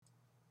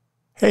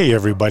Hey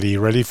everybody,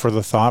 ready for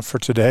the thought for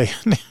today?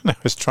 I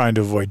was trying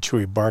to avoid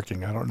Chewy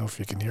barking. I don't know if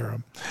you can hear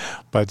him,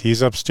 but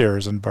he's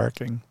upstairs and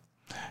barking.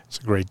 It's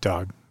a great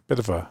dog. Bit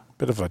of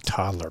a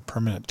toddler,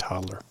 permanent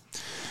toddler.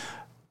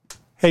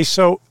 Hey,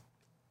 so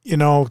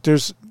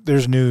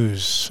there's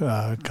news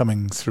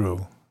coming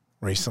through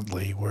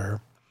recently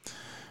where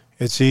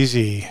it's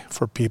easy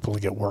for people to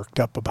get worked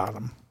up about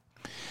them.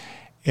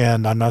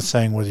 And I'm not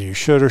saying whether you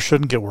should or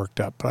shouldn't get worked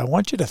up, but I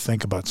want you to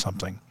think about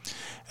something.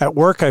 At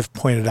work, I've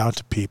pointed out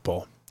to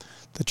people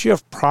that you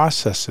have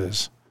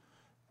processes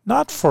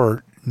not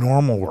for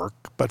normal work,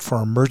 but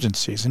for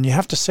emergencies. And you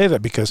have to say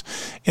that because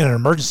in an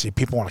emergency,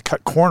 people want to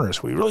cut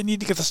corners. We really need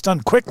to get this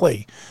done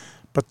quickly.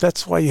 But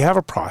that's why you have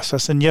a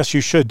process. And yes,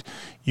 you should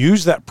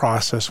use that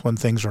process when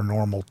things are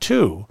normal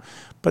too.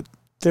 But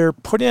they're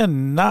put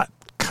in not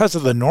because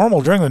of the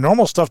normal. During the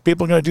normal stuff,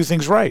 people are going to do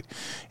things right.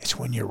 It's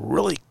when you're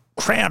really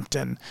cramped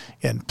and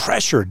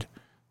pressured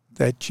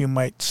that you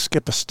might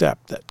skip a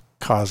step that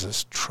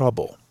causes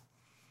trouble.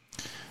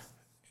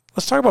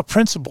 Let's talk about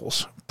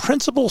principles.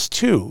 Principles,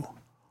 too,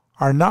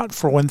 are not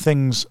for when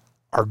things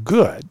are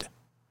good,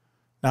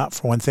 not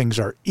for when things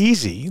are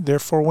easy. They're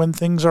for when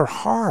things are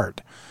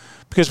hard.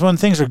 Because when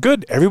things are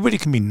good, everybody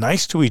can be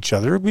nice to each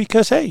other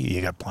because, hey,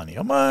 you got plenty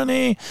of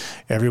money,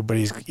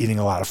 everybody's eating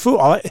a lot of food,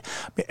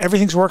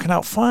 everything's working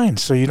out fine.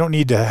 So you don't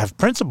need to have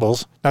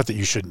principles, not that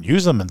you shouldn't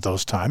use them in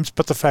those times,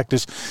 but the fact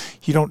is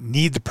you don't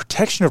need the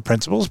protection of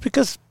principles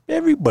because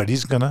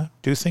everybody's going to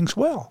do things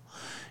well.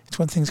 It's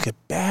when things get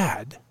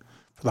bad,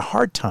 for the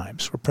hard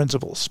times, where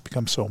principles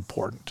become so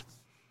important.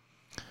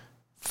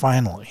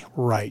 Finally,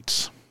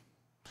 rights.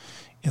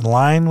 In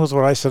line with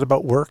what I said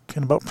about work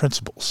and about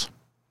principles.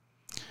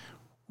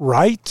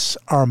 Rights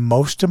are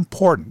most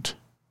important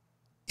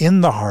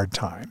in the hard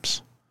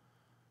times,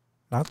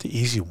 not the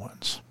easy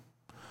ones.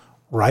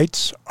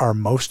 Rights are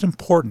most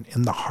important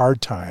in the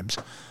hard times,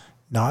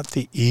 not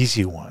the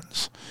easy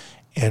ones.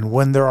 And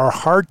when there are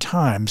hard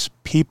times,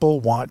 people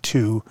want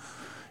to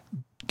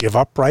give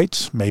up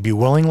rights, maybe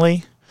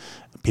willingly.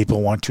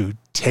 People want to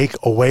take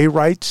away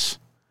rights.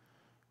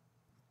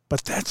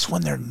 But that's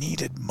when they're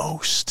needed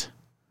most.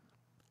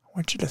 I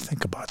want you to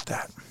think about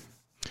that.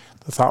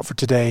 The thought for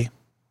today: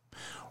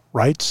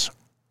 rights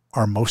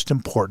are most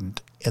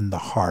important in the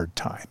hard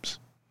times.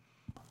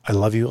 I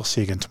love you. I'll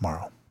see you again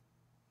tomorrow.